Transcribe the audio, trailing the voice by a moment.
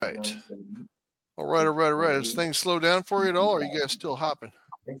right. All right. Has things slowed down for you at all, or are you guys still hopping?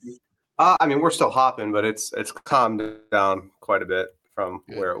 I mean, we're still hopping, but it's calmed down quite a bit from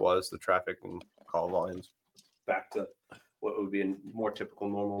where it was. The traffic and call volumes back to what would be a more typical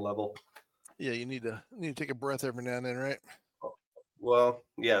normal level. Yeah, you need to take a breath every now and then, right? Well,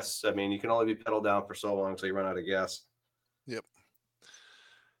 yes. I mean, you can only be pedal down for so long until you run out of gas. Yep.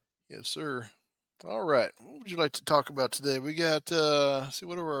 Yes, sir. All right. What would you like to talk about today? We got see,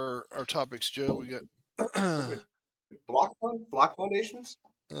 what are our topics, Joe? We got block foundations,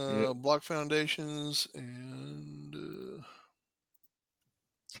 block foundations, and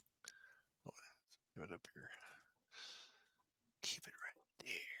give it up here. Keep it right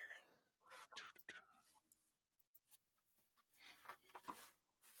there.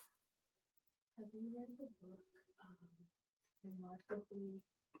 Have you read the book, Remarkably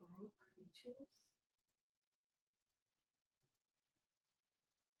Bright Creatures?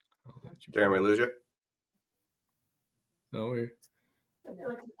 Jeremy, lose you? No, we're.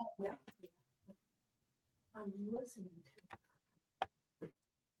 Yeah. I'm listening to it.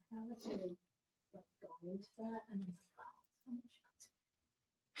 I haven't really gone into that, and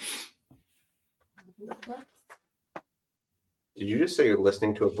so much. Did you just say you're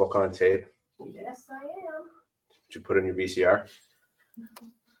listening to a book on tape? Yes, I am. Did you put in your VCR?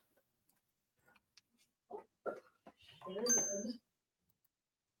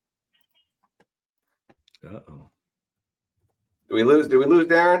 Uh-oh. Did we lose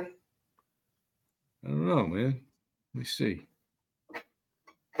Darren? I don't know, man. Let me see.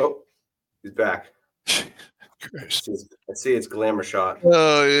 Oh, he's back. I see it's glamour shot.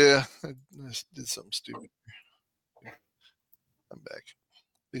 Oh yeah, I did something stupid. I'm back.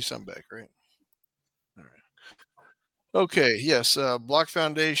 At least I'm back, right? All right. Okay. Yes. Block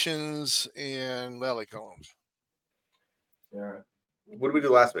foundations and lally columns. Yeah. What did we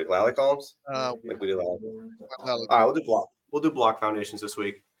do last week? Lally columns? Like we did last week. All right, we'll do block. We'll do block foundations this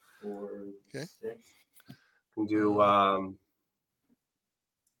week. Okay. We'll do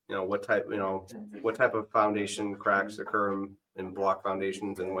what type of foundation cracks occur in block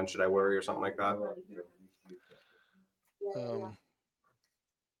foundations, and when should I worry, or something like that.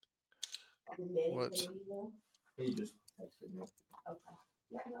 What? He just texted me. Okay.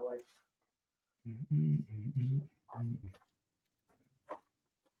 Yeah, no worries.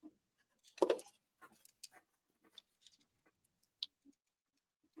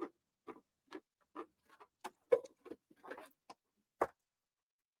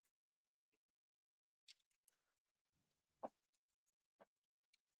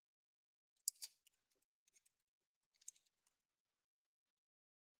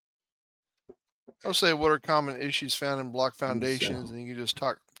 I'll say what are common issues found in block foundations, and you can just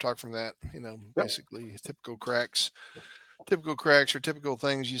talk from that. Basically typical cracks or typical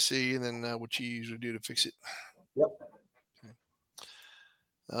things you see, and then what you usually do to fix it. Yep. Okay.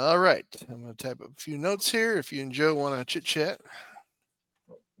 All right, I'm going to type up a few notes here. If you and Joe want to chit chat.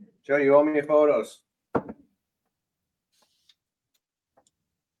 Joe, you owe me photos.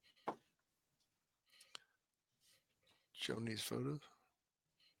 Joe needs photos.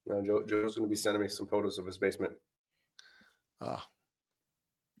 No, Joe's going to be sending me some photos of his basement. Ah,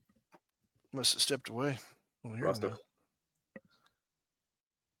 must have stepped away. Must have.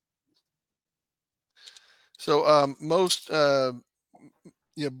 So most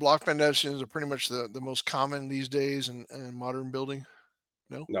block foundations are pretty much the most common these days in modern building.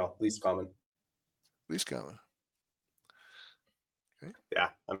 No, least common. Least common. Okay. Yeah,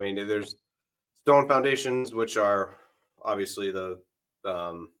 I mean, there's stone foundations, which are obviously the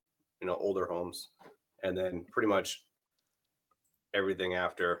older homes, and then pretty much everything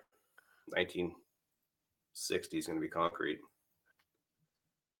after 1960 is going to be concrete.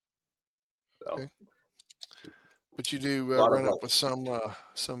 So. Okay. But you do run up with some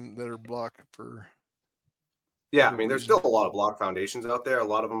that are block for. Yeah, I mean, there's still a lot of block foundations out there. A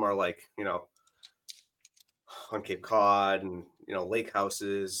lot of them are like, on Cape Cod and, lake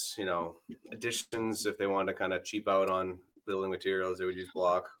houses, additions. If they wanted to kind of cheap out on building materials, they would use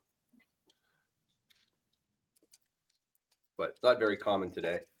block. But it's not very common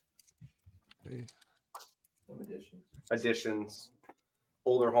today. Okay. Additions.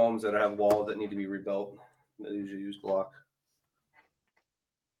 Older homes that have walls that need to be rebuilt, they usually use block.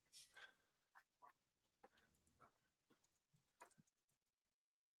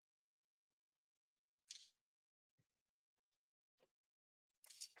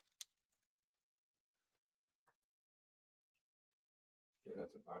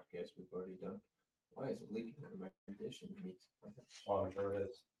 That's a podcast we've already done. Why is it leaking in my condition? Oh, I'm sure it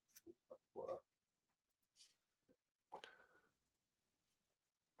is.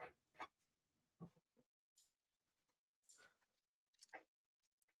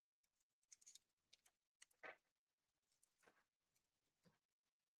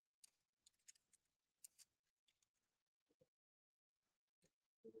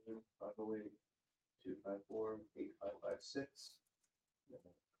 508 254 8556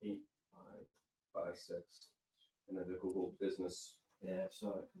 8556, and then the Google Business. Yeah, I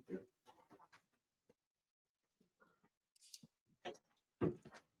saw it.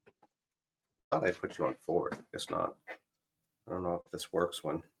 Thought I put you on forward. Guess not. I don't know if this works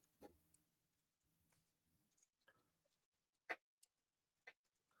when.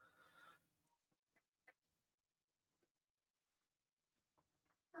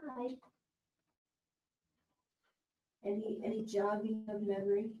 Hi. Any jogging of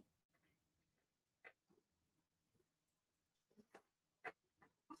memory?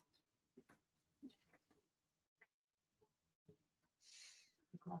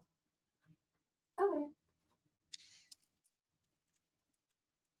 Okay.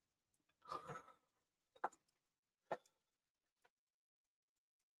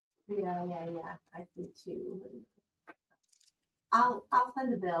 Yeah. I do too. I'll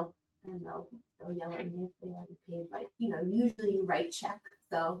send a bill and they'll yell at me if they haven't paid. Like, usually you write check.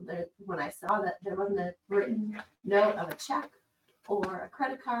 So when I saw that there wasn't a written note of a check or a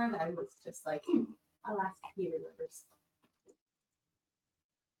credit card, I was just like, I'll ask if he remembers.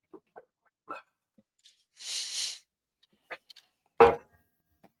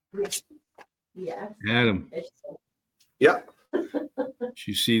 Yeah. Adam, Yeah. did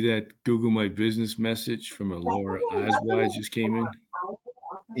you see that Google My Business message from a Laura Oswald just came in? I'll send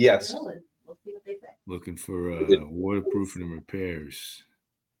a Yes. bill and we'll see what they say. Looking for waterproofing and repairs.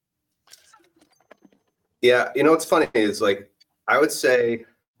 Yeah. What's funny is like, I would say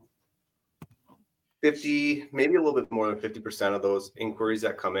 50, maybe a little bit more than 50% of those inquiries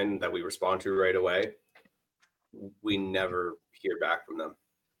that come in that we respond to right away, we never hear back from them.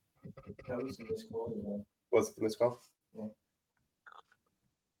 That was the missed call, you know. What's the missed call? Yeah.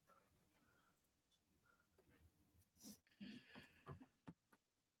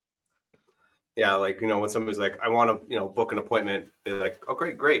 Yeah, like, when somebody's like, I want to, book an appointment, they're like, oh,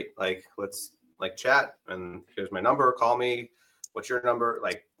 great. Like, let's like chat and here's my number, call me. What's your number?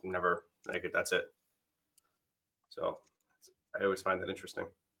 Like, never, like, that's it. So I always find that interesting.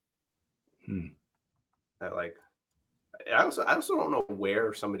 That like, I also don't know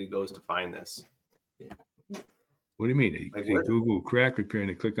where somebody goes to find this. What do you mean? Like They where? Google crack repair and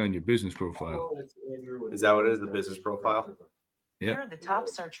they click on your business profile. Oh, it's Andrew and- Is that what it is, the business profile? Yeah. Here are the top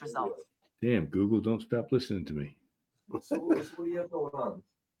search results. Damn, Google, don't stop listening to me. So what do you have going on?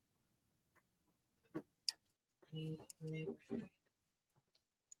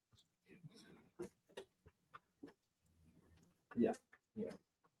 Yeah.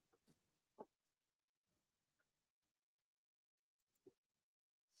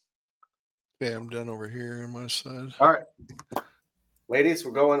 Okay, I'm done over here on my side. All right, ladies,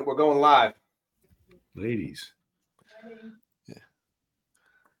 we're going live. Ladies.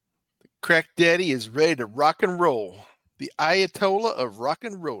 Crack Daddy is ready to rock and roll. The Ayatollah of rock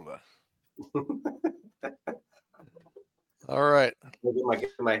and roller. All right.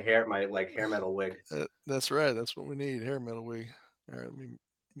 Get my hair metal wig. That's right. That's what we need. Hair metal wig. All right. Let me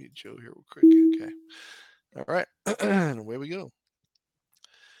mute Joe here real quick. Okay. All right. And away we go.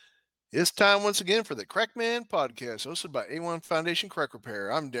 It's time once again for the Crackman Podcast, hosted by A1 Foundation Crack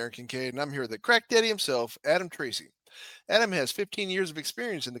Repair. I'm Darren Kincaid, and I'm here with the Crack Daddy himself, Adam Tracy. Adam has 15 years of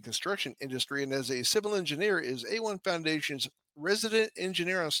experience in the construction industry, and as a civil engineer is A1 Foundation's resident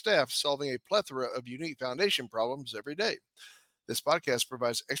engineer on staff, solving a plethora of unique foundation problems every day. This podcast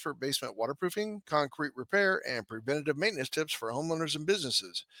provides expert basement waterproofing, concrete repair, and preventative maintenance tips for homeowners and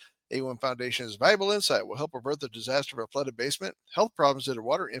businesses. A1 Foundation's valuable insight will help avert the disaster of a flooded basement, health problems due to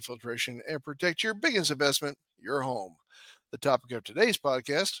water infiltration, and protect your biggest investment, your home. The topic of today's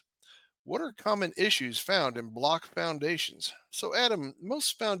podcast: what are common issues found in block foundations? So, Adam,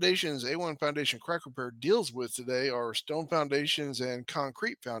 most foundations A1 Foundation Crack Repair deals with today are stone foundations and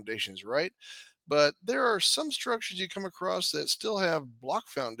concrete foundations, right? But there are some structures you come across that still have block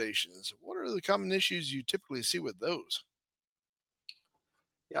foundations. What are the common issues you typically see with those?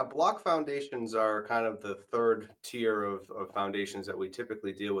 Yeah, block foundations are kind of the third tier of foundations that we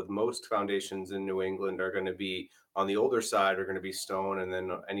typically deal with. Most foundations in New England are going to be on the older side, are going to be stone, and then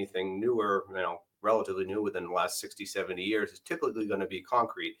anything newer, relatively new within the last 60, 70 years is typically going to be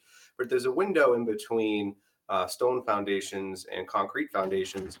concrete. But there's a window in between stone foundations and concrete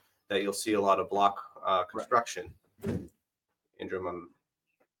foundations that you'll see a lot of block construction. Andrew,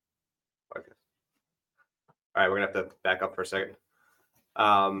 okay. All right, we're going to have to back up for a second.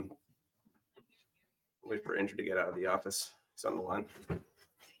 Wait for Andrew to get out of the office. He's on the line.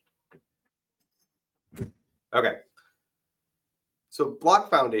 So So block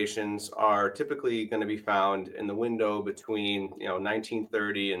foundations are typically going to be found in the window between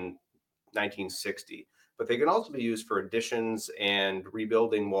 1930 and 1960, but they can also be used for additions and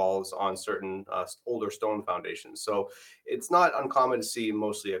rebuilding walls on certain older stone foundations. So it's not uncommon to see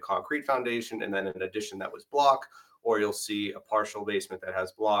mostly a concrete foundation and then an addition that was block, or you'll see a partial basement that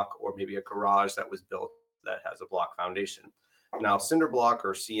has block, or maybe a garage that was built that has a block foundation. Now, cinder block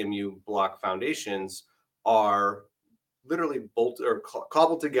or CMU block foundations are literally bolted or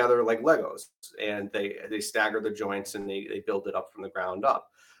cobbled together like Legos, and they stagger the joints and they build it up from the ground up.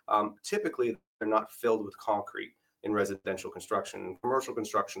 Typically, they're not filled with concrete in residential construction. In commercial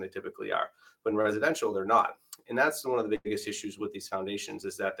construction, they typically are, but in residential, they're not. And that's one of the biggest issues with these foundations,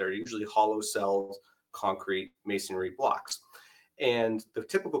 is that they're usually hollow celled concrete masonry blocks. And the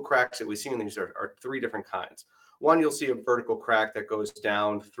typical cracks that we see in these are three different kinds. One, you'll see a vertical crack that goes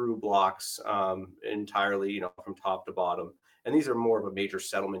down through blocks entirely, from top to bottom. And these are more of a major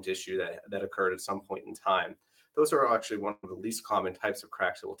settlement issue that occurred at some point in time. Those are actually one of the least common types of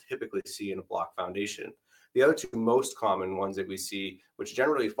cracks that we'll typically see in a block foundation. The other two most common ones that we see, which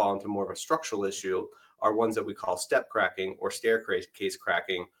generally fall into more of a structural issue, are ones that we call step cracking or staircase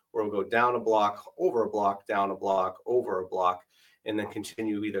cracking, where we'll go down a block, over a block, down a block, over a block, and then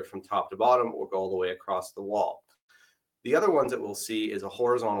continue either from top to bottom or go all the way across the wall. The other ones that we'll see is a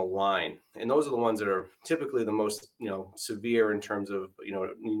horizontal line. And those are the ones that are typically the most, severe in terms of,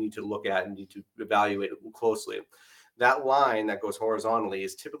 you need to look at and need to evaluate closely. That line that goes horizontally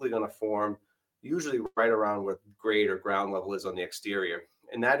is typically going to form usually right around where grade or ground level is on the exterior.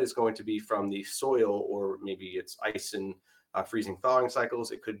 And that is going to be from the soil, or maybe it's ice and freezing thawing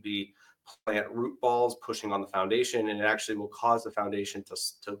cycles. It could be plant root balls pushing on the foundation, and it actually will cause the foundation to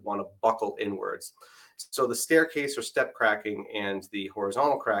want to buckle inwards. So the staircase or step cracking and the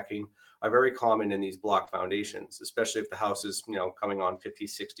horizontal cracking are very common in these block foundations, especially if the house is, coming on 50,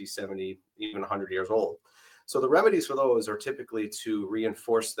 60, 70, even 100 years old. So the remedies for those are typically to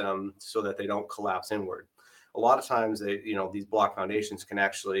reinforce them so that they don't collapse inward. A lot of times these block foundations can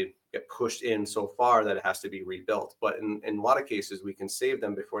actually get pushed in so far that it has to be rebuilt. But in a lot of cases, we can save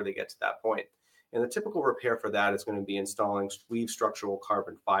them before they get to that point. And the typical repair for that is going to be installing weave structural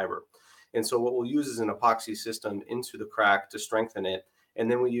carbon fiber. And so what we'll use is an epoxy system into the crack to strengthen it.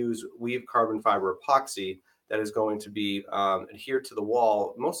 And then we use weave carbon fiber epoxy that is going to be adhered to the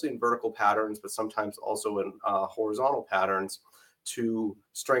wall, mostly in vertical patterns, but sometimes also in horizontal patterns, to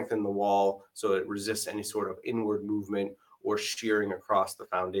strengthen the wall so it resists any sort of inward movement or shearing across the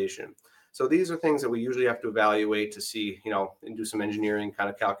foundation. So these are things that we usually have to evaluate to see, and do some engineering kind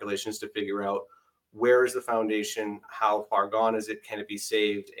of calculations to figure out where is the foundation, how far gone is it, can it be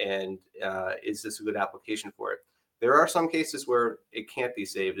saved, and is this a good application for it? There are some cases where it can't be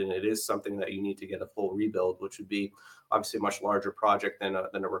saved, and it is something that you need to get a full rebuild, which would be obviously a much larger project than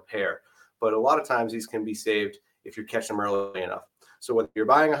a repair. But a lot of times these can be saved if you catch them early enough. So whether you're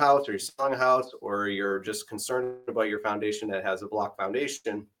buying a house or you're selling a house, or you're just concerned about your foundation that has a block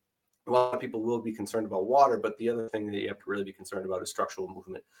foundation, a lot of people will be concerned about water, but the other thing that you have to really be concerned about is structural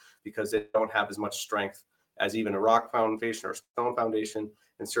movement, because they don't have as much strength as even a rock foundation or stone foundation,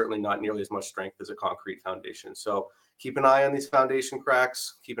 and certainly not nearly as much strength as a concrete foundation. So keep an eye on these foundation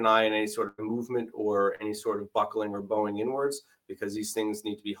cracks, keep an eye on any sort of movement or any sort of buckling or bowing inwards, because these things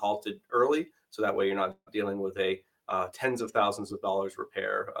need to be halted early, so that way you're not dealing with a tens of thousands of dollars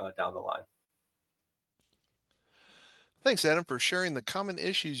repair down the line. Thanks, Adam, for sharing the common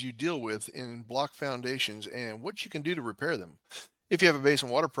issues you deal with in block foundations and what you can do to repair them. If you have a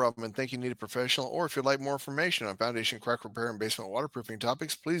basement water problem and think you need a professional, or if you'd like more information on foundation crack repair and basement waterproofing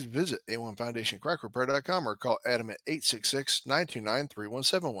topics, please visit a1foundationcrackrepair.com or call Adam at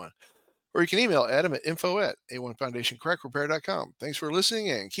 866-929-3171. Or you can email Adam at info@a1foundationcrackrepair.com. Thanks for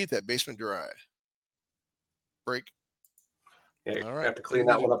listening, and keep that basement dry. Break. Yeah, you All right. have to clean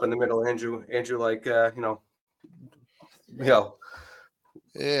that one up in the middle, Andrew. Like Yeah.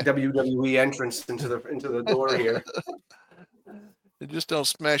 WWE entrance into the door here. Just don't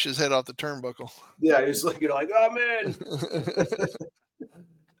smash his head off the turnbuckle. Yeah, he's like, oh man.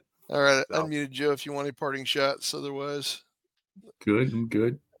 All right, So. unmuted Joe if you want any parting shots. Otherwise, Good. I'm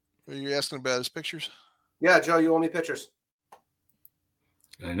good. are you asking about his pictures? Yeah, Joe, you owe me pictures.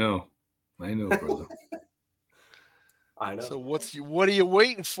 I know, brother. I know. So what are you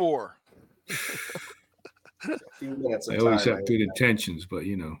waiting for? A few minutes of I always time, have good intentions, but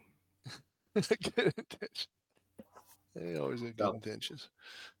Good intentions. They always have good No. intentions.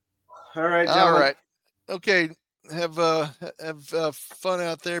 All right, All gentlemen. right. Okay. Have fun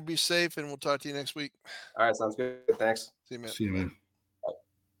out there. Be safe, and we'll talk to you next week. All right, sounds good. Thanks. See you, man. see you, man.